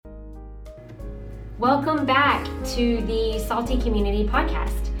Welcome back to the Salty Community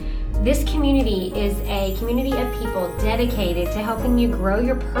Podcast. This community is a community of people dedicated to helping you grow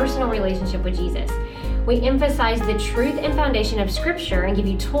your personal relationship with Jesus. We emphasize the truth and foundation of Scripture and give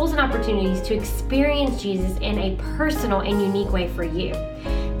you tools and opportunities to experience Jesus in a personal and unique way for you.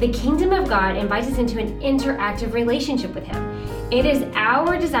 The kingdom of God invites us into an interactive relationship with Him. It is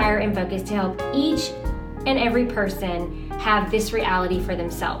our desire and focus to help each and every person have this reality for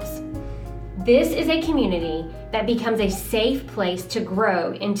themselves. This is a community that becomes a safe place to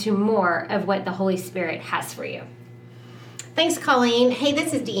grow into more of what the Holy Spirit has for you. Thanks, Colleen. Hey,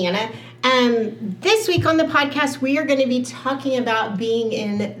 this is Deanna. This week on the podcast, we are going to be talking about being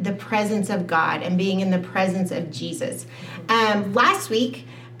in the presence of God and being in the presence of Jesus. Last week,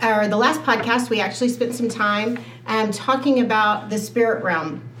 or the last podcast, we actually spent some time talking about the spirit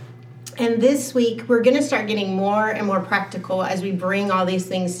realm. And this week, we're going to start getting more and more practical as we bring all these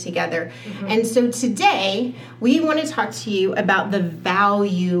things together. Mm-hmm. And so today, we want to talk to you about the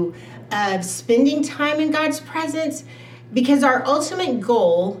value of spending time in God's presence, because our ultimate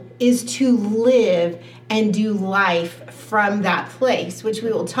goal is to live and do life from that place, which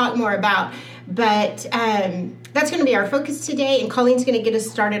we will talk more about. But that's going to be our focus today, and Colleen's going to get us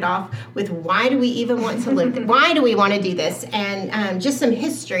started off with why do we even want to live? Why do we want to do this? And just some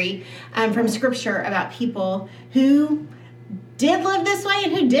history from Scripture about people who did live this way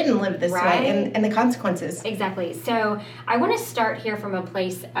and who didn't live this way, and the consequences. Exactly. So I want to start here from a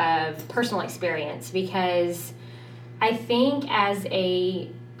place of personal experience, because I think as a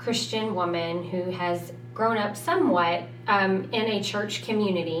Christian woman who has grown up somewhat in a church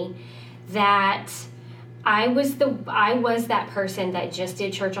community, that I was that person that just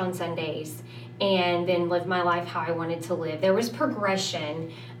did church on Sundays and then lived my life how I wanted to live. There was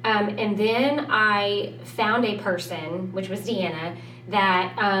progression. And then I found a person, which was Deanna,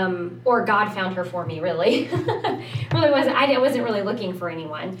 that, or God found her for me, really. I wasn't really looking for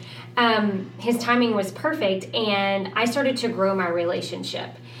anyone. His timing was perfect, and I started to grow my relationship.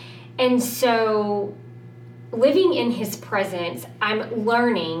 And so living in His presence, I'm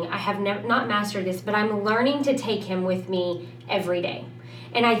learning, I have not mastered this, but I'm learning to take Him with me every day.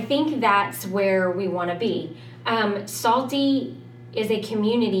 And I think that's where we want to be. Salty is a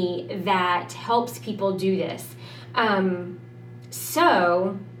community that helps people do this.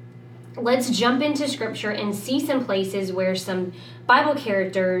 So let's jump into Scripture and see some places where some Bible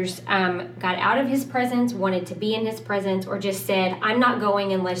characters got out of His presence, wanted to be in His presence, or just said, I'm not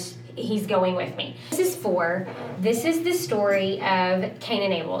going unless He's going with me. This is the story of Cain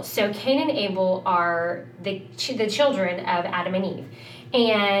and Abel. So Cain and Abel are the children of Adam and Eve.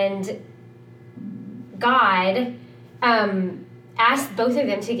 And God asked both of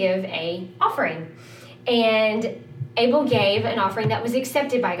them to give an offering. And Abel gave an offering that was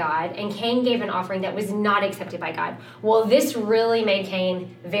accepted by God, and Cain gave an offering that was not accepted by God. Well, this really made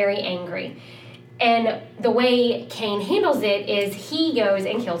Cain very angry. And the way Cain handles it is he goes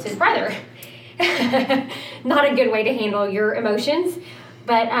and kills his brother. Not a good way to handle your emotions,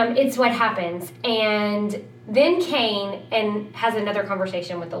 but it's what happens. And then Cain has another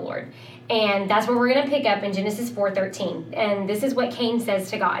conversation with the Lord. And that's where we're going to pick up in Genesis 4:13. And this is what Cain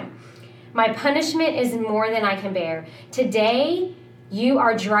says to God. My punishment is more than I can bear. Today, you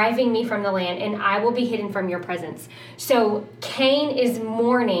are driving me from the land, and I will be hidden from your presence. So Cain is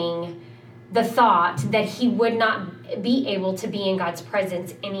mourning the thought that he would not be able to be in God's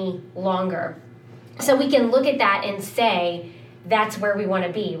presence any longer. So we can look at that and say, that's where we want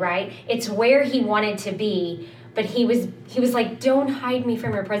to be, right? It's where he wanted to be, but he was like, don't hide me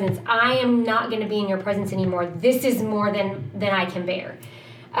from your presence. I am not going to be in your presence anymore. This is more than I can bear.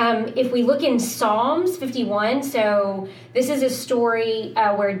 If we look in Psalms 51, so this is a story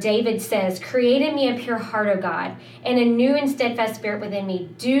where David says, create in me a pure heart, O God, and a new and steadfast spirit within me.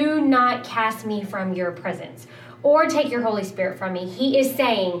 Do not cast me from your presence or take your Holy Spirit from me. He is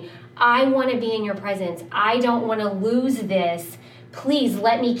saying, I want to be in your presence. I don't want to lose this. Please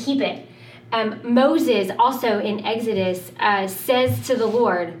let me keep it. Moses also in Exodus says to the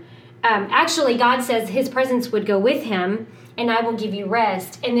Lord, actually God says His presence would go with him, and I will give you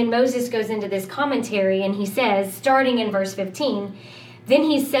rest. And then Moses goes into this commentary and he says, starting in verse 15, then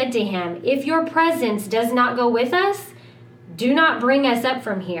he said to him, if your presence does not go with us, do not bring us up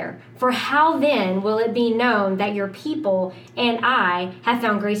from here. For how then will it be known that your people and I have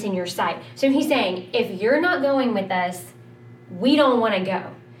found grace in your sight? So he's saying, if you're not going with us, we don't want to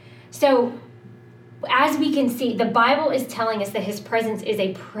go. So as we can see, the Bible is telling us that His presence is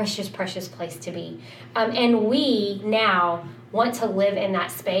a precious, precious place to be. And we now want to live in that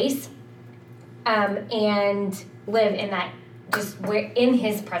space and live in that, just in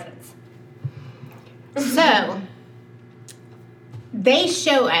His presence. So they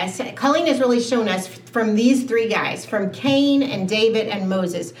show us, Colleen has really shown us from these three guys, from Cain and David and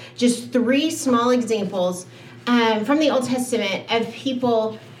Moses, just three small examples from the Old Testament of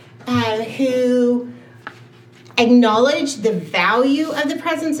people who acknowledged the value of the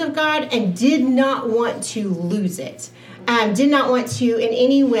presence of God and did not want to lose it, did not want to in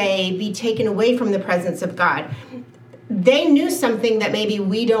any way be taken away from the presence of God. They knew something that maybe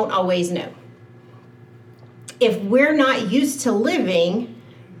we don't always know. If we're not used to living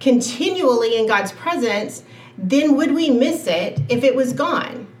continually in God's presence, then would we miss it if it was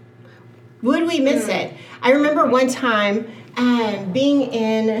Would we miss it? I remember one time being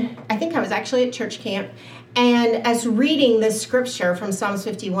in, I think I was actually at church camp, and as reading the scripture from Psalms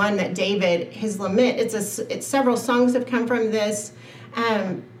 51 that David, his lament, it's several songs have come from this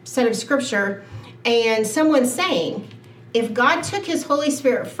set of scripture, and someone saying, if God took his Holy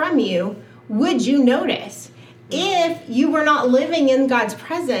Spirit from you, would you notice? If you were not living in God's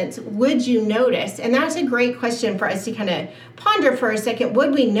presence, would you notice? And that's a great question for us to kind of ponder for a second.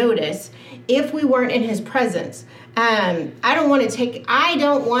 Would we notice if we weren't in his presence? I don't want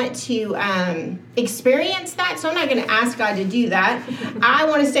to experience that, so I'm not going to ask God to do that. I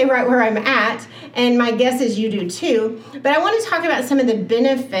want to stay right where I'm at, and my guess is you do too. But I want to talk about some of the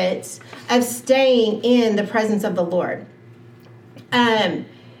benefits of staying in the presence of the Lord.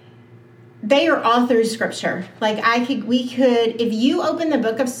 They are all through scripture. Like if you open the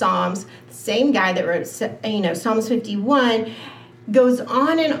book of Psalms, the same guy that wrote, Psalms 51 goes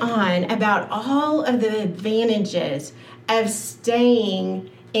on and on about all of the advantages of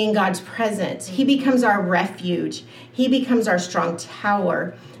staying in God's presence. He becomes our refuge. He becomes our strong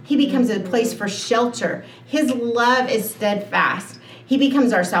tower. He becomes a place for shelter. His love is steadfast. He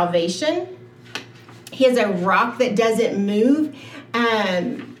becomes our salvation. He is a rock that doesn't move.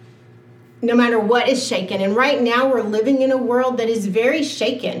 No matter what is shaken. And right now we're living in a world that is very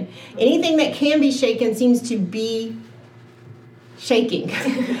shaken. Anything that can be shaken seems to be shaking.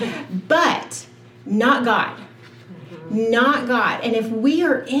 But not God. Not God. And if we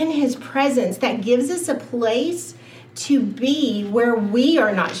are in his presence, that gives us a place to be where we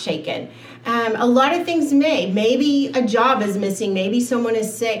are not shaken. A lot of things maybe a job is missing. Maybe someone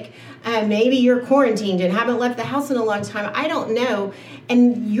is sick. Maybe you're quarantined and haven't left the house in a long time. I don't know.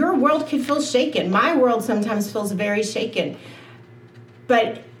 And your world could feel shaken. My world sometimes feels very shaken.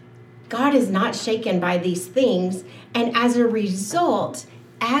 But God is not shaken by these things. And as a result,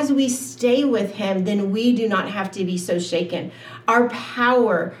 as we stay with him, then we do not have to be so shaken. Our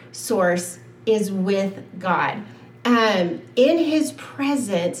power source is with God. In his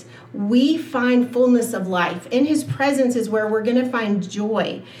presence, we find fullness of life. In his presence is where we're going to find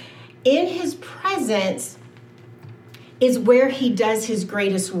joy. In his presence is where he does his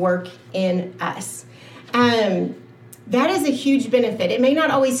greatest work in us. That is a huge benefit. It may not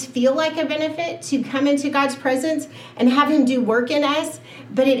always feel like a benefit to come into God's presence and have him do work in us,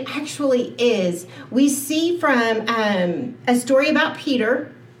 but it actually is. We see from a story about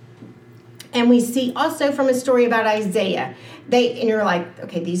Peter, and we see also from a story about Isaiah. And you're like,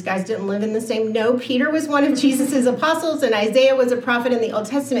 okay, these guys didn't live in the same. No, Peter was one of Jesus's apostles, and Isaiah was a prophet in the Old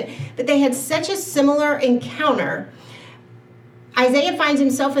Testament. But they had such a similar encounter. Isaiah finds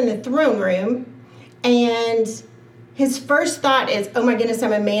himself in the throne room, and his first thought is, oh my goodness,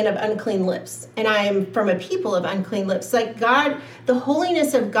 I'm a man of unclean lips, and I am from a people of unclean lips. Like God, the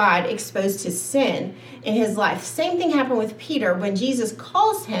holiness of God exposed to sin in his life. Same thing happened with Peter. When Jesus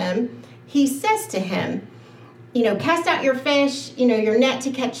calls him, he says to him, cast out your fish, your net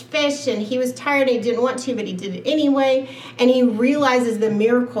to catch fish. And he was tired and he didn't want to, but he did it anyway. And he realizes the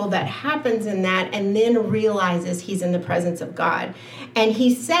miracle that happens in that, and then realizes he's in the presence of God. And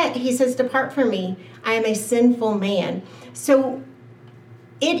he says, depart from me, I am a sinful man. So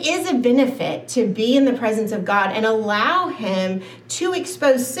it is a benefit to be in the presence of God and allow him to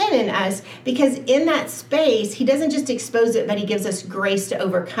expose sin in us, because in that space, he doesn't just expose it, but he gives us grace to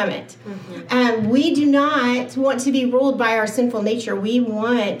overcome it. Mm-hmm. We do not want to be ruled by our sinful nature. We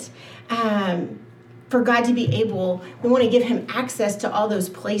want for God to be able, we want to give him access to all those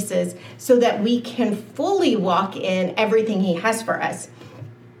places so that we can fully walk in everything he has for us.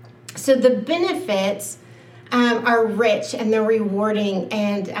 So the benefits are rich and they're rewarding,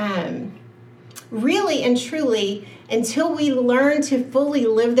 and really and truly, until we learn to fully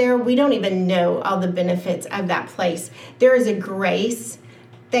live there, we don't even know all the benefits of that place. There is a grace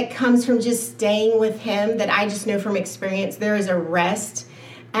that comes from just staying with him that I just know from experience. There is a rest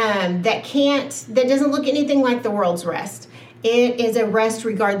that doesn't look anything like the world's rest. It is a rest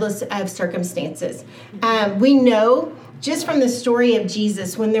regardless of circumstances. We know just from the story of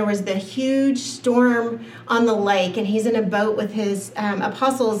Jesus, when there was the huge storm on the lake and he's in a boat with his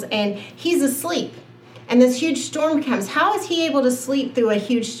apostles and he's asleep. And this huge storm comes. How is he able to sleep through a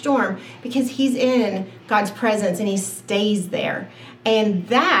huge storm? Because he's in God's presence and he stays there. And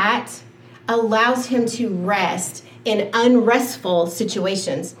that allows him to rest in unrestful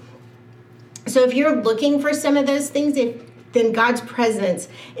situations. So if you're looking for some of those things, then God's presence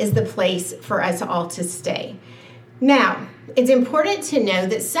is the place for us all to stay. Now, it's important to know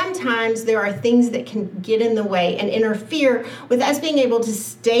that sometimes there are things that can get in the way and interfere with us being able to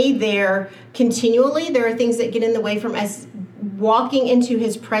stay there continually. There are things that get in the way from us walking into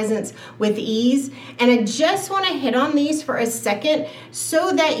his presence with ease. And I just want to hit on these for a second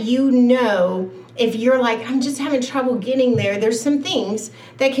so that you know, if you're like, I'm just having trouble getting there, there's some things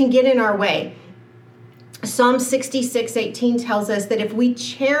that can get in our way. Psalm 66:18 tells us that if we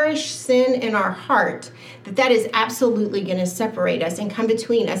cherish sin in our heart, that is absolutely going to separate us and come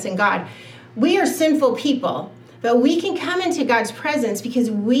between us and God. We are sinful people, but we can come into God's presence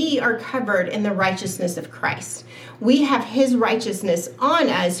because we are covered in the righteousness of Christ. We have his righteousness on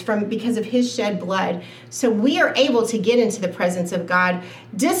us because of his shed blood. So we are able to get into the presence of God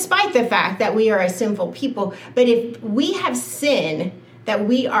despite the fact that we are a sinful people. But if we have sin that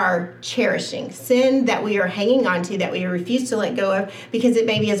we are cherishing, sin that we are hanging on to, that we refuse to let go of because it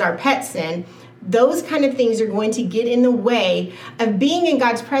maybe is our pet sin, those kind of things are going to get in the way of being in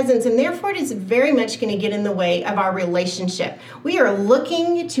God's presence, and therefore it is very much going to get in the way of our relationship. We are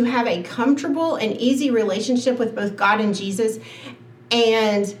looking to have a comfortable and easy relationship with both God and Jesus,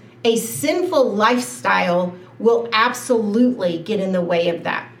 and a sinful lifestyle will absolutely get in the way of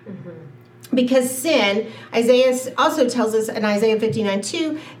that. Because sin, Isaiah also tells us in Isaiah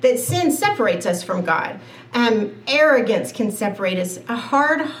 59:2 that sin separates us from God. Arrogance can separate us. A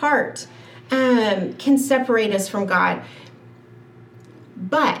hard heart can separate us from God.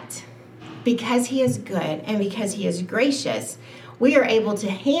 But because he is good and because he is gracious, we are able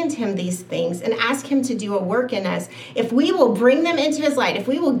to hand him these things and ask him to do a work in us. If we will bring them into his light, if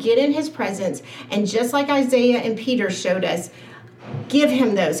we will get in his presence, and just like Isaiah and Peter showed us, give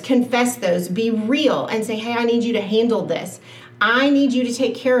him those, confess those, be real, and say, hey, I need you to handle this. I need you to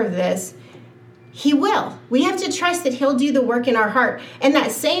take care of this. He will. We have to trust that he'll do the work in our heart. And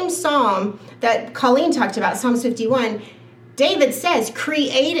that same psalm that Colleen talked about, Psalm 51, David says,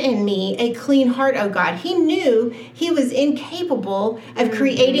 create in me a clean heart, O God. He knew he was incapable of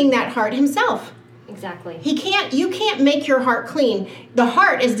creating that heart himself. Exactly. You can't make your heart clean. The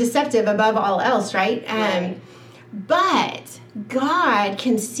heart is deceptive above all else, right? Right. But God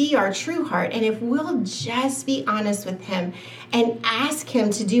can see our true heart, and if we'll just be honest with him and ask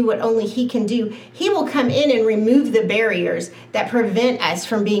him to do what only he can do, he will come in and remove the barriers that prevent us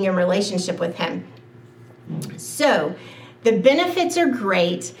from being in relationship with him. So the benefits are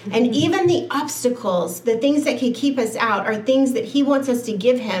great, and even the obstacles, the things that could keep us out, are things that he wants us to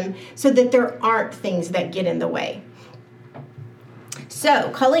give him so that there aren't things that get in the way.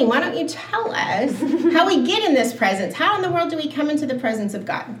 So, Colleen, why don't you tell us how we get in this presence? How in the world do we come into the presence of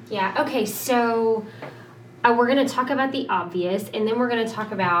God? Yeah, okay, so we're going to talk about the obvious, and then we're going to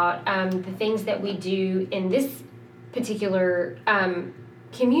talk about the things that we do in this particular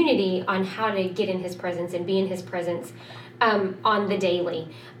community on how to get in his presence and be in his presence on the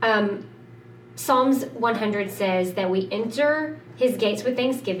daily. Psalms 100 says that we enter his gates with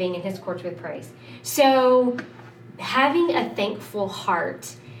thanksgiving and his courts with praise. So having a thankful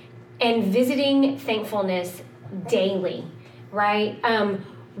heart and visiting thankfulness daily, right,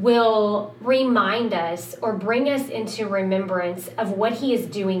 will remind us or bring us into remembrance of what he is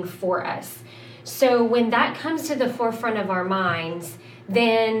doing for us. So when that comes to the forefront of our minds,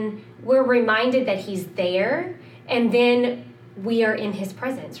 then we're reminded that he's there, and then we are in his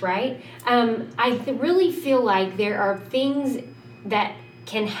presence, right? I really feel like there are things that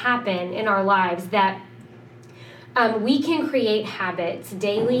can happen in our lives that we can create habits,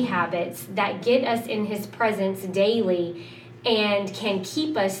 daily habits, that get us in his presence daily and can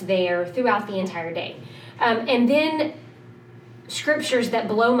keep us there throughout the entire day. And then scriptures that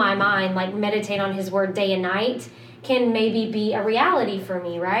blow my mind, like meditate on his word day and night, can maybe be a reality for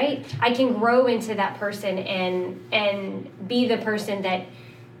me, right? I can grow into that person and be the person that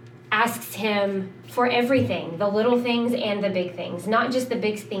asks him for everything, the little things and the big things, not just the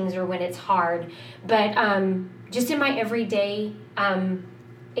big things or when it's hard, but just in my everyday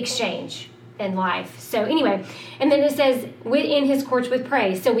exchange in life. So anyway, and then it says, within his courts with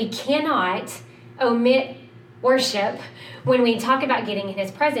praise. So we cannot omit worship when we talk about getting in his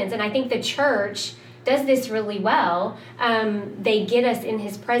presence. And I think the church does this really well. They get us in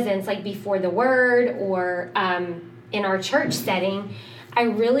his presence, like before the word, or in our church setting, I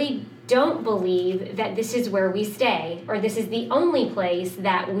really don't believe that this is where we stay, or this is the only place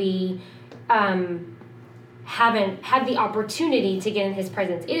that we haven't had the opportunity to get in his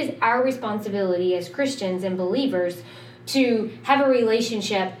presence. It is our responsibility as Christians and believers to have a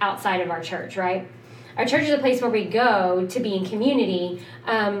relationship outside of our church, right? Our church is a place where we go to be in community,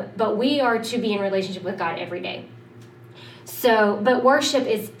 but we are to be in relationship with God every day. So, but worship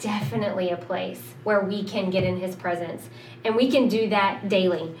is definitely a place where we can get in his presence, and we can do that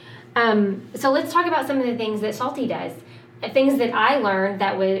daily. So let's talk about some of the things that Salty does. Things that I learned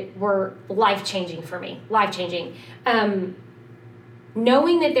that were life-changing for me. Life-changing.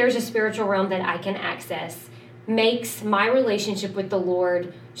 Knowing that there's a spiritual realm that I can access makes my relationship with the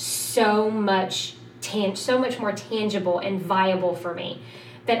Lord so much more tangible and viable for me.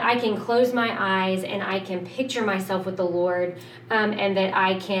 That I can close my eyes and I can picture myself with the Lord, and that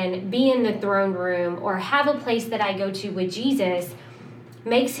I can be in the throne room or have a place that I go to with Jesus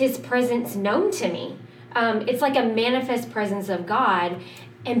makes his presence known to me. It's like a manifest presence of God.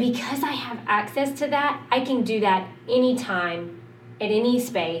 And because I have access to that, I can do that anytime, at any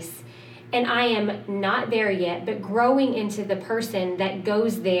space. And I am not there yet, but growing into the person that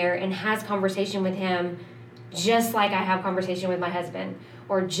goes there and has conversation with him just like I have conversation with my husband,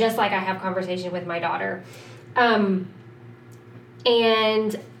 or just like I have conversation with my daughter. And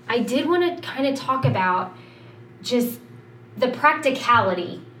I did want to kind of talk about just the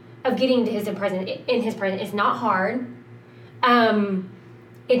practicality of getting to his presence. It's not hard.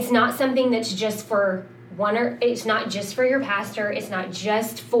 It's not something that's just for it's not just for your pastor. It's not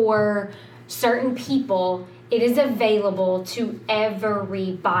just for certain people. It is available to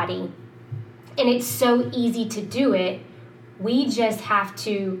everybody. And it's so easy to do it. We just have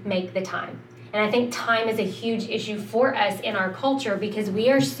to make the time. And I think time is a huge issue for us in our culture because we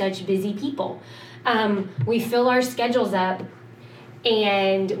are such busy people. We fill our schedules up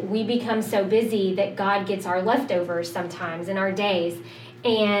and we become so busy that God gets our leftovers sometimes in our days.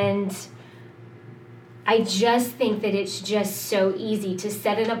 And I just think that it's just so easy to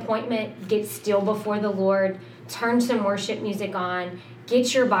set an appointment, get still before the Lord, turn some worship music on,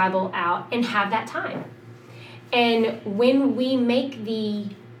 get your Bible out, and have that time. And when we make the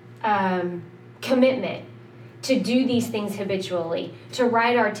commitment to do these things habitually, to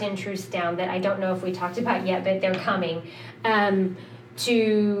write our 10 truths down that I don't know if we talked about yet, but they're coming,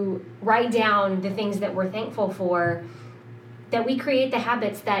 to write down the things that we're thankful for, that we create the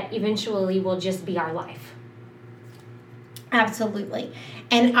habits that eventually will just be our life. Absolutely.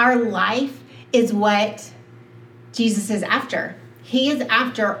 And our life is what Jesus is after. He is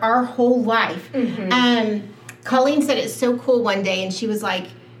after our whole life. Mm-hmm. Colleen said it's so cool one day, and she was like,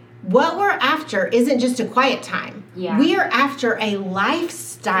 what we're after isn't just a quiet time. Yeah. We are after a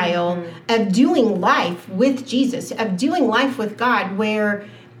lifestyle mm-hmm. of doing life with Jesus, of doing life with God, where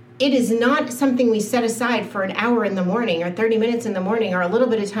it is not something we set aside for an hour in the morning or 30 minutes in the morning or a little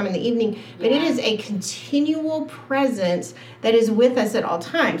bit of time in the evening, but it is a continual presence that is with us at all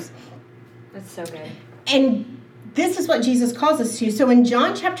times. That's so good. And this is what Jesus calls us to. So in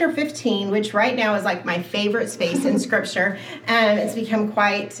John chapter 15, which right now is like my favorite space in Scripture, it's become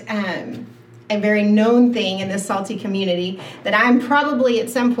quite a very known thing in this Salty community, that I'm probably at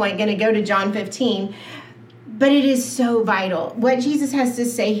some point going to go to John 15. But it is so vital. What Jesus has to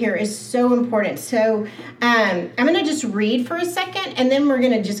say here is so important. So I'm going to just read for a second, and then we're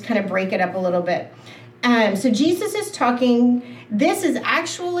going to just kind of break it up a little bit. So Jesus is talking. This is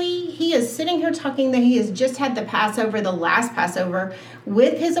actually, he is sitting here talking that he has just had the Passover, the last Passover,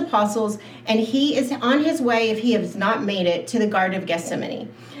 with his apostles, and he is on his way, if he has not made it, to the Garden of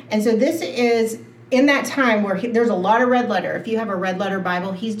Gethsemane. And so this is in that time where there's a lot of red letter. If you have a red letter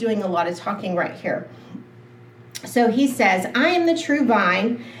Bible, he's doing a lot of talking right here. So he says, I am the true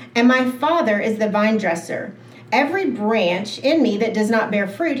vine, and my Father is the vine dresser. Every branch in me that does not bear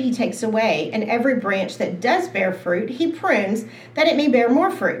fruit, he takes away, and every branch that does bear fruit, he prunes, that it may bear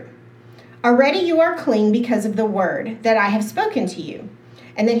more fruit. Already you are clean because of the word that I have spoken to you.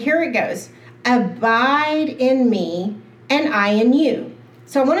 And then here it goes. Abide in me, and I in you.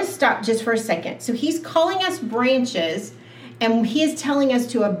 So I want to stop just for a second. So he's calling us branches, and he is telling us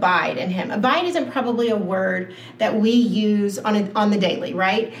to abide in him. Abide isn't probably a word that we use on the daily,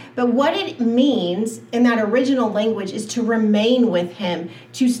 right? But what it means in that original language is to remain with him,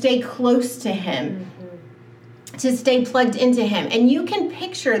 to stay close to him, to stay plugged into him. And you can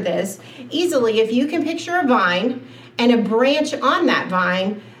picture this easily. If you can picture a vine and a branch on that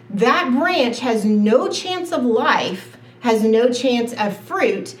vine, that branch has no chance of life, has no chance of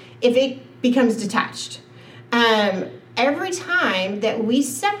fruit if it becomes detached. Every time that we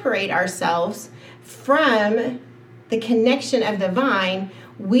separate ourselves from the connection of the vine,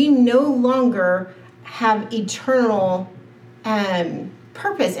 we no longer have eternal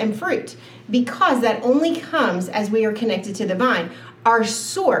purpose and fruit, because that only comes as we are connected to the vine. Our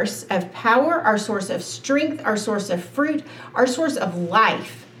source of power, our source of strength, our source of fruit, our source of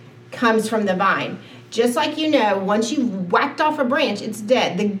life comes from the vine. Just like, once you've whacked off a branch, it's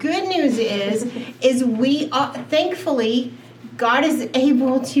dead. The good news is we thankfully, God is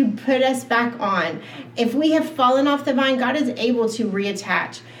able to put us back on. If we have fallen off the vine, God is able to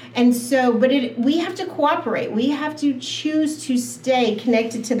reattach. And so, we have to cooperate. We have to choose to stay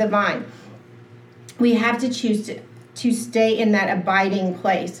connected to the vine. We have to choose to stay in that abiding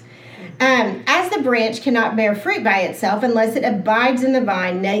place. As the branch cannot bear fruit by itself unless it abides in the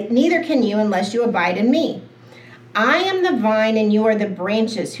vine, neither can you unless you abide in me. I am the vine and you are the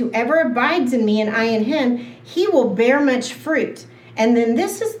branches. Whoever abides in me and I in him, he will bear much fruit. And then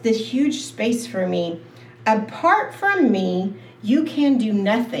this is the huge space for me. Apart from me, you can do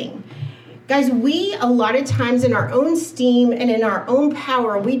nothing. Guys, we a lot of times in our own steam and in our own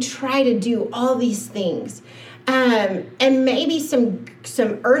power, we try to do all these things. And maybe some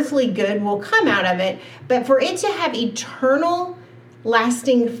earthly good will come out of it, but for it to have eternal,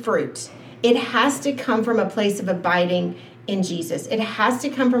 lasting fruit, it has to come from a place of abiding in Jesus. It has to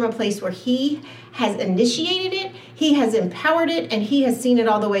come from a place where he has initiated it, he has empowered it, and he has seen it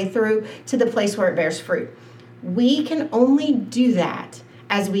all the way through to the place where it bears fruit. We can only do that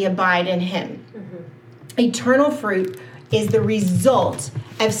as we abide in him. Mm-hmm. Eternal fruit is the result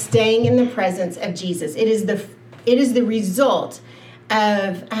of staying in the presence of Jesus. It is the result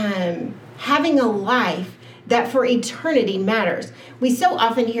of having a life that for eternity matters. We so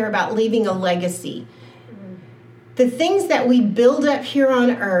often hear about leaving a legacy. Mm-hmm. The things that we build up here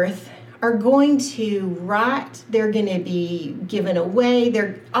on earth are going to rot. They're going to be given away.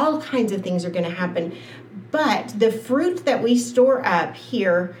 All kinds of things are going to happen. But the fruit that we store up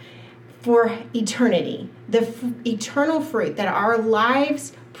here for eternity, the eternal fruit that our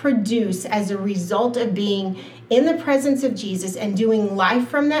lives produce as a result of being in the presence of Jesus and doing life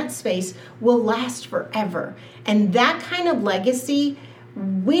from that space, will last forever. And that kind of legacy,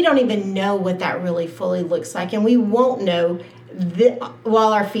 we don't even know what that really fully looks like. And we won't know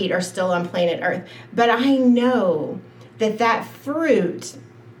while our feet are still on planet Earth. But I know that fruit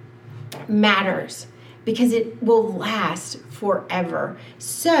matters because it will last forever.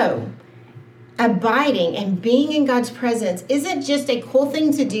 So, abiding and being in God's presence isn't just a cool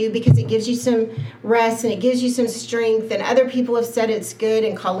thing to do because it gives you some rest and it gives you some strength, and other people have said it's good,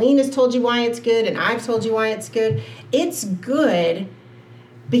 and Colleen has told you why it's good, and I've told you why it's good. It's good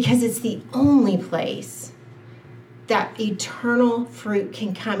because it's the only place that eternal fruit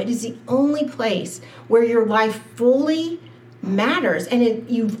can come. It is the only place where your life fully matters, and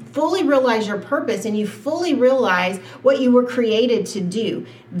you fully realize your purpose, and you fully realize what you were created to do.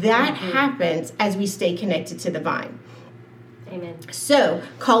 That happens as we stay connected to the vine. Amen. So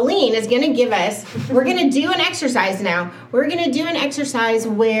Colleen is going to give us, we're going to do an exercise now. We're going to do an exercise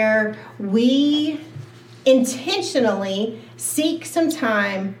where we intentionally seek some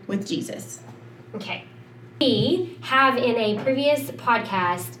time with Jesus. Okay. We have in a previous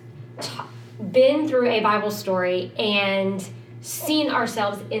podcast been through a Bible story and seen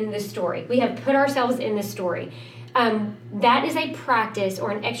ourselves in the story. We have put ourselves in the story. That is a practice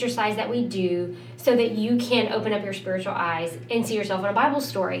or an exercise that we do so that you can open up your spiritual eyes and see yourself in a Bible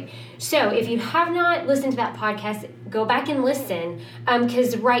story. So if you have not listened to that podcast, go back and listen,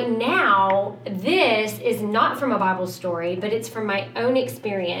 because right now this is not from a Bible story, but it's from my own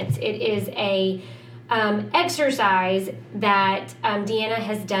experience. It is a exercise that Deanna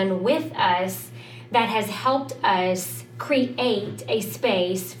has done with us that has helped us create a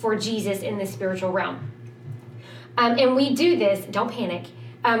space for Jesus in the spiritual realm. And we do this, don't panic,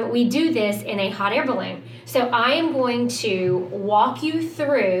 we do this in a hot air balloon. So I am going to walk you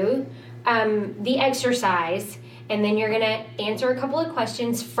through the exercise, and then you're going to answer a couple of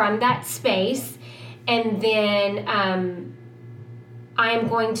questions from that space, and then I'm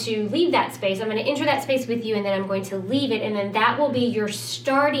going to leave that space. I'm going to enter that space with you, and then I'm going to leave it, and then that will be your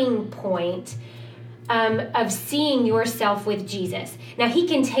starting point of seeing yourself with Jesus. Now, he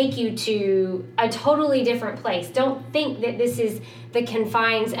can take you to a totally different place. Don't think that this is the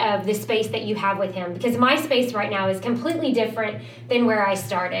confines of the space that you have with him, because my space right now is completely different than where I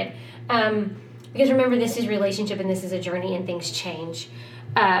started. Because remember, this is relationship and this is a journey, and things change.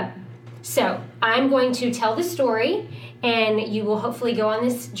 So I'm going to tell the story, and you will hopefully go on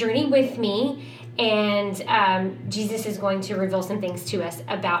this journey with me, and Jesus is going to reveal some things to us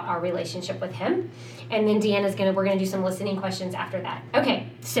about our relationship with him. And then we're going to do some listening questions after that. Okay,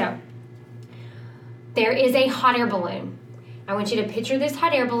 so there is a hot air balloon. I want you to picture this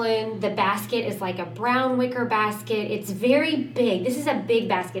hot air balloon. The basket is like a brown wicker basket. It's very big. This is a big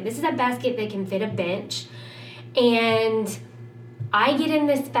basket. This is a basket that can fit a bench. And I get in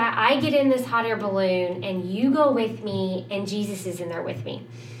this hot air balloon, and you go with me, and Jesus is in there with me.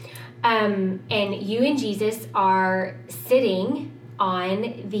 And you and Jesus are sitting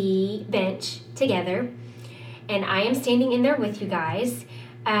on the bench together, and I am standing in there with you guys.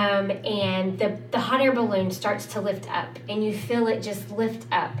 And the hot air balloon starts to lift up, and you feel it just lift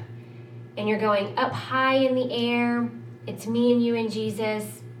up, and you're going up high in the air. It's me and you and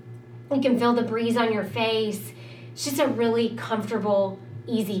Jesus. You can feel the breeze on your face. It's just a really comfortable,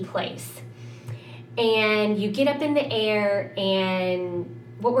 easy place. And you get up in the air, and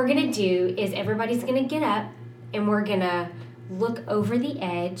what we're going to do is everybody's going to get up, and we're going to look over the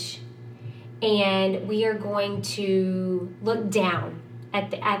edge, and we are going to look down at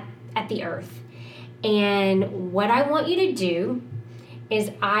the earth. And what I want you to do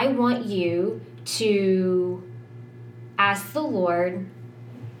is I want you to ask the Lord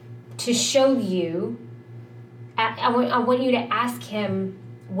to show you. I want you to ask him,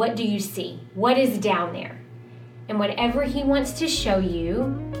 what do you see? What is down there? And whatever he wants to show you,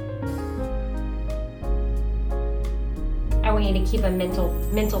 I want you to keep a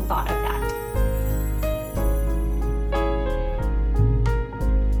mental thought of that.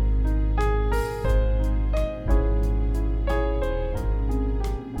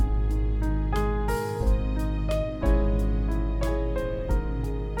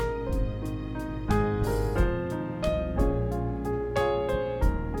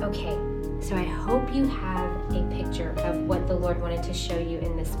 Okay, so I hope you have a picture of what the Lord wanted to show you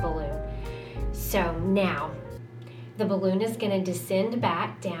in this balloon. So now, the balloon is going to descend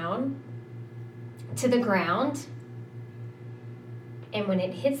back down to the ground. And when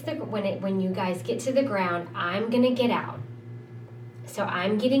it hits when you guys get to the ground, I'm going to get out. So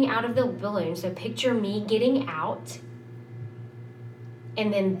I'm getting out of the balloon. So picture me getting out.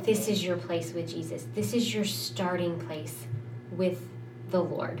 And then this is your place with Jesus. This is your starting place with the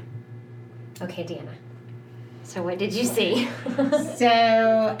Lord. Okay, Deanna. So what did you see? So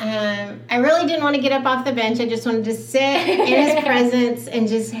I really didn't want to get up off the bench. I just wanted to sit in his presence and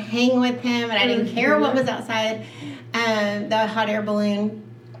just hang with him. And I didn't care what was outside the hot air balloon.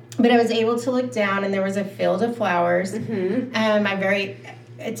 But I was able to look down, and there was a field of flowers. Which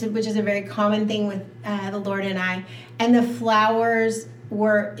is a very common thing with the Lord and I. And the flowers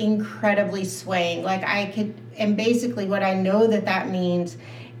were incredibly swaying. And basically what I know that means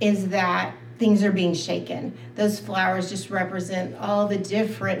is that things are being shaken. Those flowers just represent all the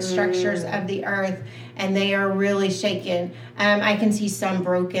different structures of the earth, and they are really shaken. I can see some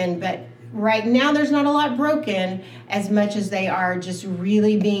broken, but right now there's not a lot broken as much as they are just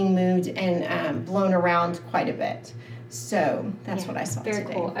really being moved and blown around quite a bit. So that's what I saw today.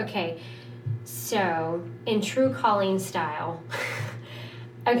 Very cool. Okay. So in true Colleen style,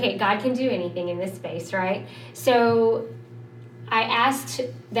 okay, God can do anything in this space, right? So I asked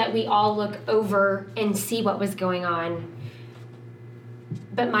that we all look over and see what was going on.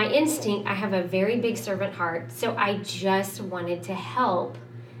 But my instinct, I have a very big servant heart, so I just wanted to help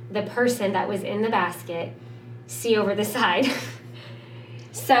the person that was in the basket see over the side.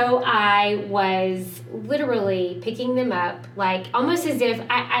 So I was literally picking them up, like almost as if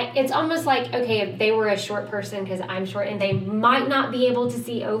it's almost like, okay, if they were a short person because I'm short and they might not be able to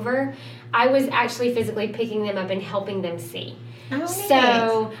see over, I was actually physically picking them up and helping them see. Oh,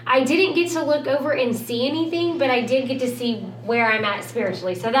 so I didn't get to look over and see anything, but I did get to see where I'm at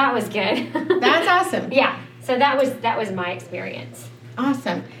spiritually. So that was good. That's awesome. Yeah. So that was my experience.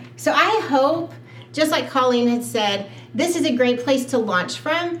 Awesome. So I hope, just like Colleen had said, this is a great place to launch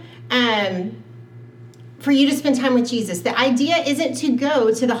from for you to spend time with Jesus. The idea isn't to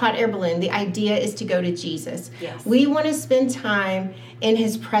go to the hot air balloon. The idea is to go to Jesus. Yes. We want to spend time in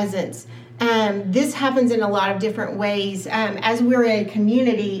his presence. This happens in a lot of different ways. As we're a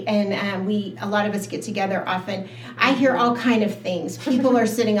community and a lot of us get together often, I hear all kind of things. People are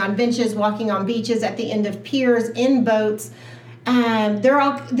sitting on benches, walking on beaches, at the end of piers, in boats.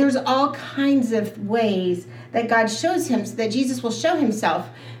 There's all kinds of ways that God shows him, so that Jesus will show himself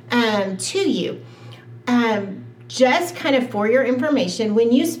to you. Just kind of for your information,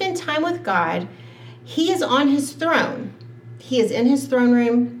 when you spend time with God, he is on his throne. He is in his throne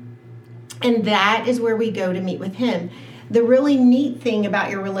room. And that is where we go to meet with him. The really neat thing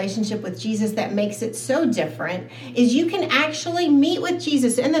about your relationship with Jesus that makes it so different is you can actually meet with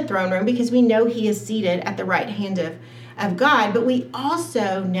Jesus in the throne room because we know he is seated at the right hand of God. But we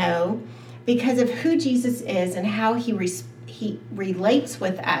also know, because of who Jesus is and how he relates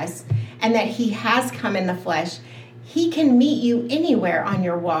with us and that he has come in the flesh, he can meet you anywhere on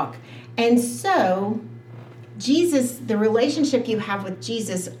your walk. And so Jesus, the relationship you have with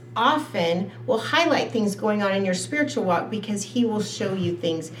Jesus often will highlight things going on in your spiritual walk, because he will show you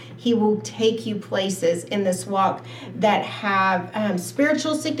things. He will take you places in this walk that have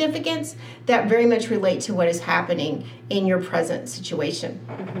spiritual significance that very much relate to what is happening in your present situation.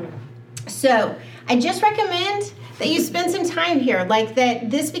 Mm-hmm. So I just recommend that you spend some time here, like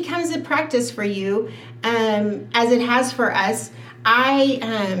that this becomes a practice for you, as it has for us.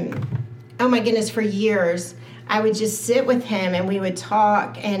 Oh my goodness, for years, I would just sit with him and we would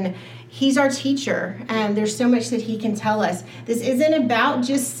talk, and he's our teacher. There's so much that he can tell us. This isn't about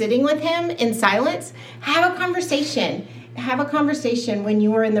just sitting with him in silence. Have a conversation. Have a conversation when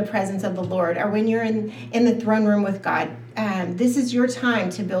you are in the presence of the Lord, or when you're in the throne room with God. This is your time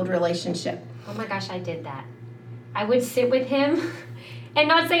to build relationship. Oh my gosh, I did that. I would sit with him and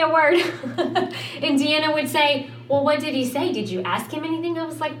not say a word. And Deanna would say, well, what did he say? Did you ask him anything? I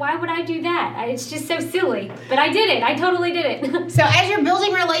was like, why would I do that? It's just so silly. But I did it. I totally did it. So as you're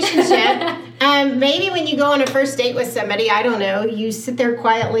building relationship, maybe when you go on a first date with somebody, I don't know, you sit there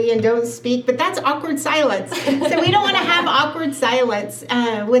quietly and don't speak, but that's awkward silence. So we don't want to have awkward silence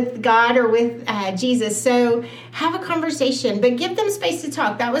with God or with Jesus. So have a conversation, but give them space to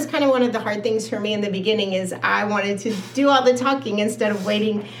talk. That was kind of one of the hard things for me in the beginning, is I wanted to do all the talking instead of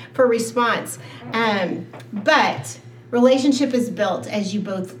waiting for response. But relationship is built as you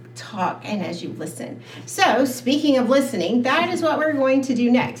both talk and as you listen. So speaking of listening, that is what we're going to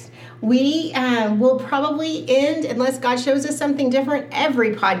do next. We will probably end, unless God shows us something different,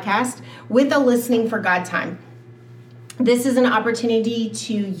 every podcast with a listening for God time. This is an opportunity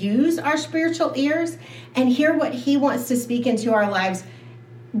to use our spiritual ears and hear what he wants to speak into our lives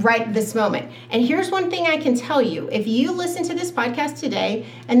right this moment. And here's one thing I can tell you. If you listen to this podcast today,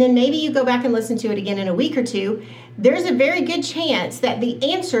 and then maybe you go back and listen to it again in a week or two, there's a very good chance that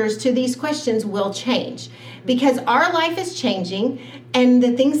the answers to these questions will change, because our life is changing, and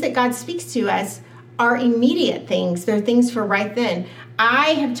the things that God speaks to us are immediate things. They're things for right then.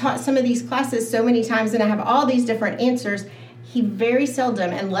 I have taught some of these classes so many times, and I have all these different answers. He very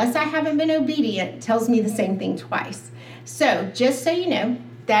seldom, unless I haven't been obedient, tells me the same thing twice. So just so you know,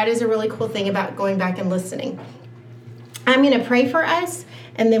 that is a really cool thing about going back and listening. I'm going to pray for us,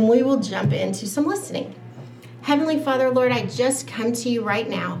 and then we will jump into some listening. Heavenly Father, Lord, I just come to you right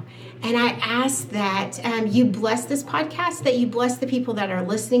now, and I ask that you bless this podcast, that you bless the people that are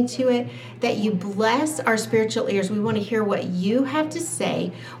listening to it, that you bless our spiritual ears. We want to hear what you have to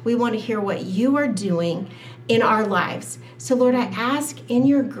say. We want to hear what you are doing in our lives. So, Lord, I ask in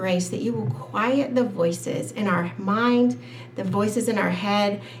your grace that you will quiet the voices in our mind, the voices in our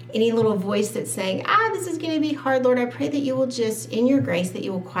head, any little voice that's saying, this is going to be hard. Lord, I pray that you will just, in your grace, that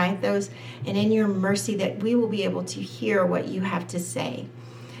you will quiet those, and in your mercy that we will be able to hear what you have to say.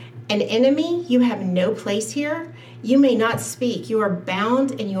 An enemy, you have no place here. You may not speak. You are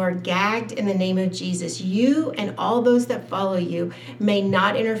bound and you are gagged in the name of Jesus. You and all those that follow you may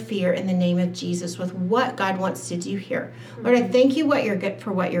not interfere in the name of Jesus with what God wants to do here. Lord, I thank you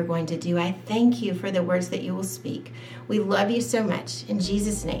for what you're going to do. I thank you for the words that you will speak. We love you so much. In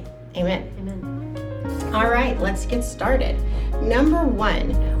Jesus' name, amen. Amen. All right, let's get started. Number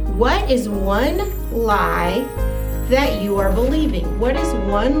 1, what is one lie that you are believing? What is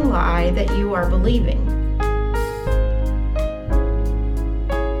one lie that you are believing?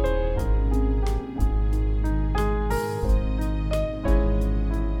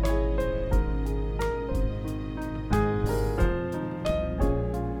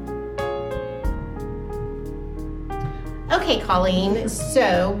 Okay, Colleen,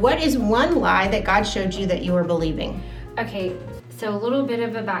 so what is one lie that God showed you that you were believing? Okay, so a little bit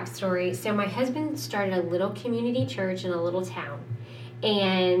of a backstory. So my husband started a little community church in a little town,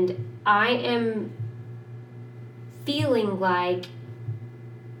 and I am feeling like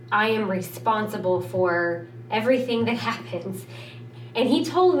I am responsible for everything that happens. And he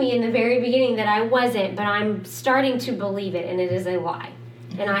told me in the very beginning that I wasn't, but I'm starting to believe it, and it is a lie.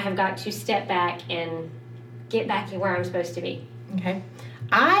 And I have got to step back and get back to where I'm supposed to be. Okay.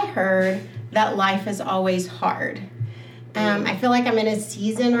 I heard that life is always hard. I feel like I'm in a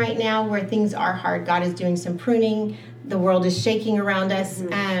season right now where things are hard. God is doing some pruning. The world is shaking around us.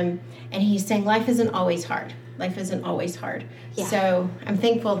 And he's saying life isn't always hard. Life isn't always hard. Yeah. So I'm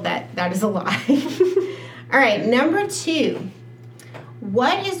thankful that that is a lie. All right. Number 2,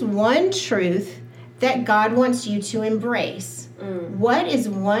 what is one truth that God wants you to embrace? What is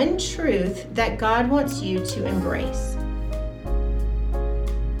one truth that God wants you to embrace?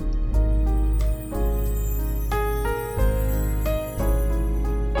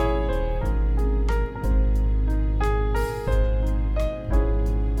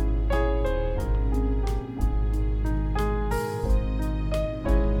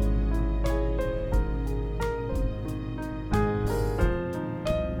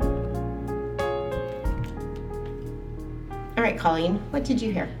 Colleen, what did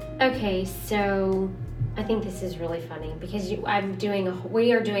you hear? Okay, so I think this is really funny because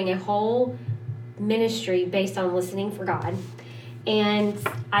we are doing a whole ministry based on listening for God, and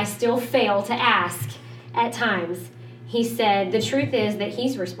I still fail to ask at times. He said the truth is that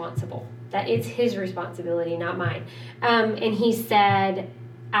he's responsible, that it's his responsibility, not mine. And he said,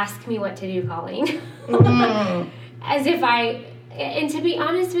 ask me what to do, Colleen. As if and to be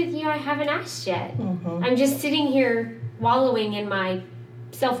honest with you, I haven't asked yet. Mm-hmm. I'm just sitting here wallowing in my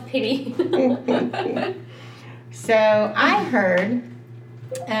self-pity. So I heard,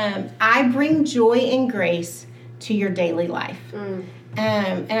 I bring joy and grace to your daily life.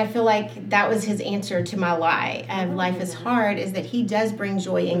 And I feel like that was his answer to my lie. Life is hard, is that he does bring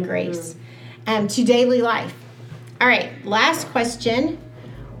joy and grace to daily life. All right, last question.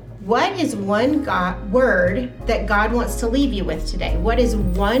 What is one word that God wants to leave you with today? What is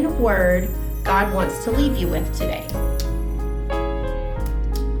one word God wants to leave you with today?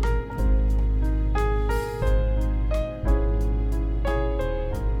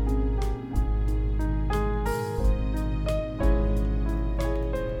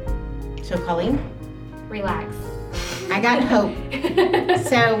 So, Colleen? Relax. I got hope.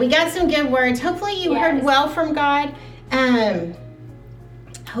 So we got some good words. Hopefully you heard well from God.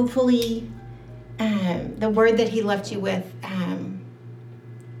 Hopefully the word that he left you with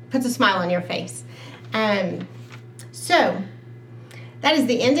puts a smile on your face. So that is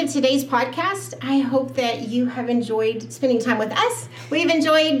the end of today's podcast. I hope that you have enjoyed spending time with us. We've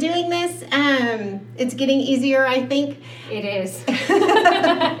enjoyed doing this. It's getting easier, I think. It is.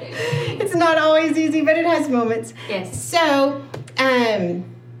 It's not always easy, but it has moments. Yes. So,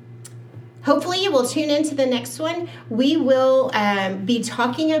 hopefully you will tune into the next one. We will be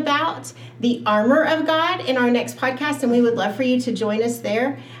talking about the armor of God in our next podcast, and we would love for you to join us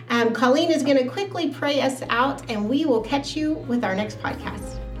there. Colleen is going to quickly pray us out, and we will catch you with our next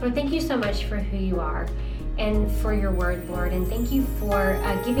podcast. Well, thank you so much for who you are and for your word, Lord. And thank you for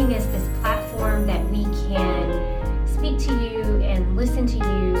giving us this platform that we can speak to you and listen to you.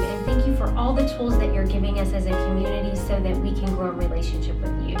 And thank you for all the tools that you're giving us as a community so that we can grow a relationship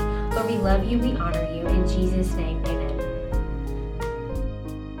with you. Lord, we love you. We honor you. In Jesus' name, amen.